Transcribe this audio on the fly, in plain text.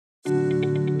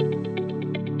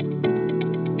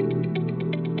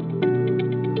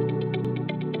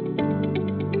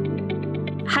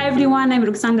everyone, I'm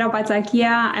Ruxandra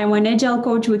Patachia. I'm an agile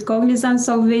coach with Cognizant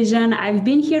Softvision. I've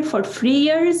been here for 3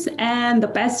 years, and the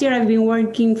past year I've been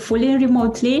working fully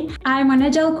remotely. I'm an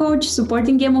agile coach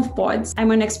supporting Game of Pods.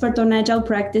 I'm an expert on agile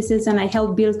practices, and I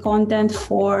help build content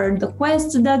for the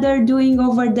quests that they're doing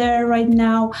over there right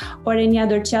now, or any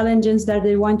other challenges that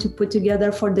they want to put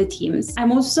together for the teams.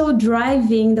 I'm also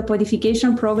driving the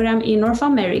podification program in North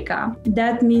America.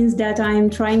 That means that I'm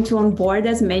trying to onboard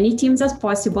as many teams as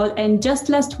possible, and just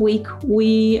last week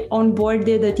we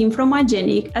onboarded a team from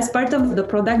Agenic as part of the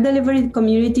product delivery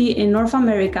community in North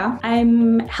America.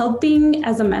 I'm helping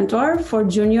as a mentor for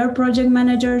junior project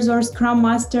managers or scrum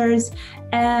masters,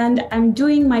 and I'm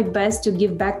doing my best to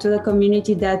give back to the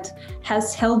community that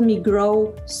has helped me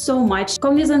grow so much.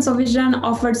 Cognizant Softvision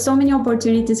offered so many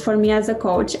opportunities for me as a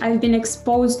coach. I've been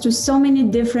exposed to so many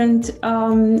different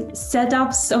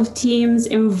setups of teams,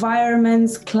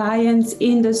 environments, clients,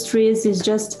 industries. It's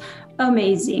just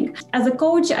amazing. As a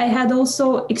coach, I had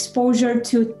also exposure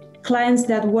to clients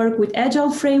that work with agile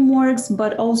frameworks,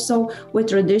 but also with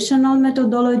traditional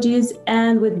methodologies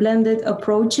and with blended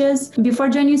approaches. Before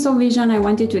joining Softvision, I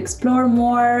wanted to explore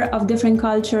more of different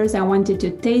cultures. I wanted to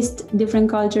taste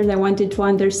different cultures. I wanted to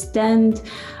understand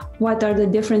what are the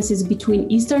differences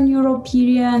between Eastern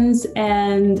Europeans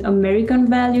and American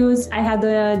values. I had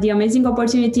the amazing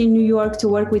opportunity in New York to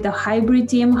work with a hybrid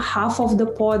team. Half of the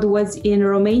pod was in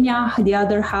Romania, the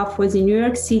other half was in New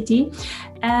York City.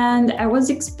 And I was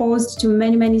exposed to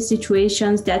many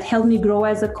situations that helped me grow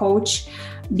as a coach,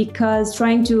 because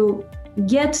trying to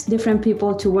get different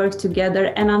people to work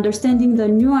together and understanding the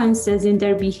nuances in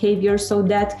their behavior so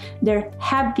that they're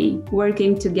happy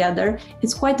working together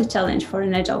is quite a challenge for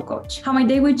an agile coach. How my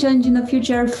day will change in the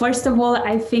future? First of all,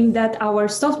 I think that our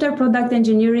software product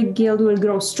engineering guild will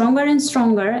grow stronger and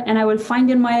stronger, and I will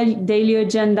find in my daily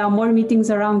agenda more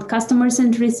meetings around customer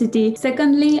centricity.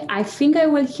 Secondly, I think I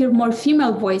will hear more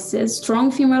female voices, strong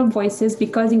female voices,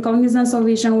 because in Cognizant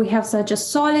Softvision we have such a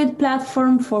solid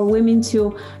platform for women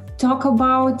to talk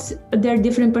about their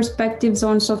different perspectives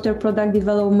on software product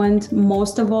development,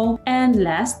 most of all. And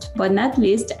last but not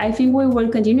least, I think we will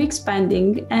continue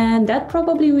expanding, and that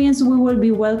probably means we will be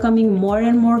welcoming more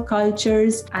and more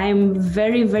cultures. I'm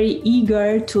very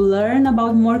eager to learn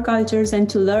about more cultures and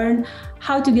to learn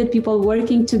how to get people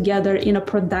working together in a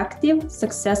productive,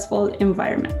 successful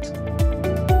environment.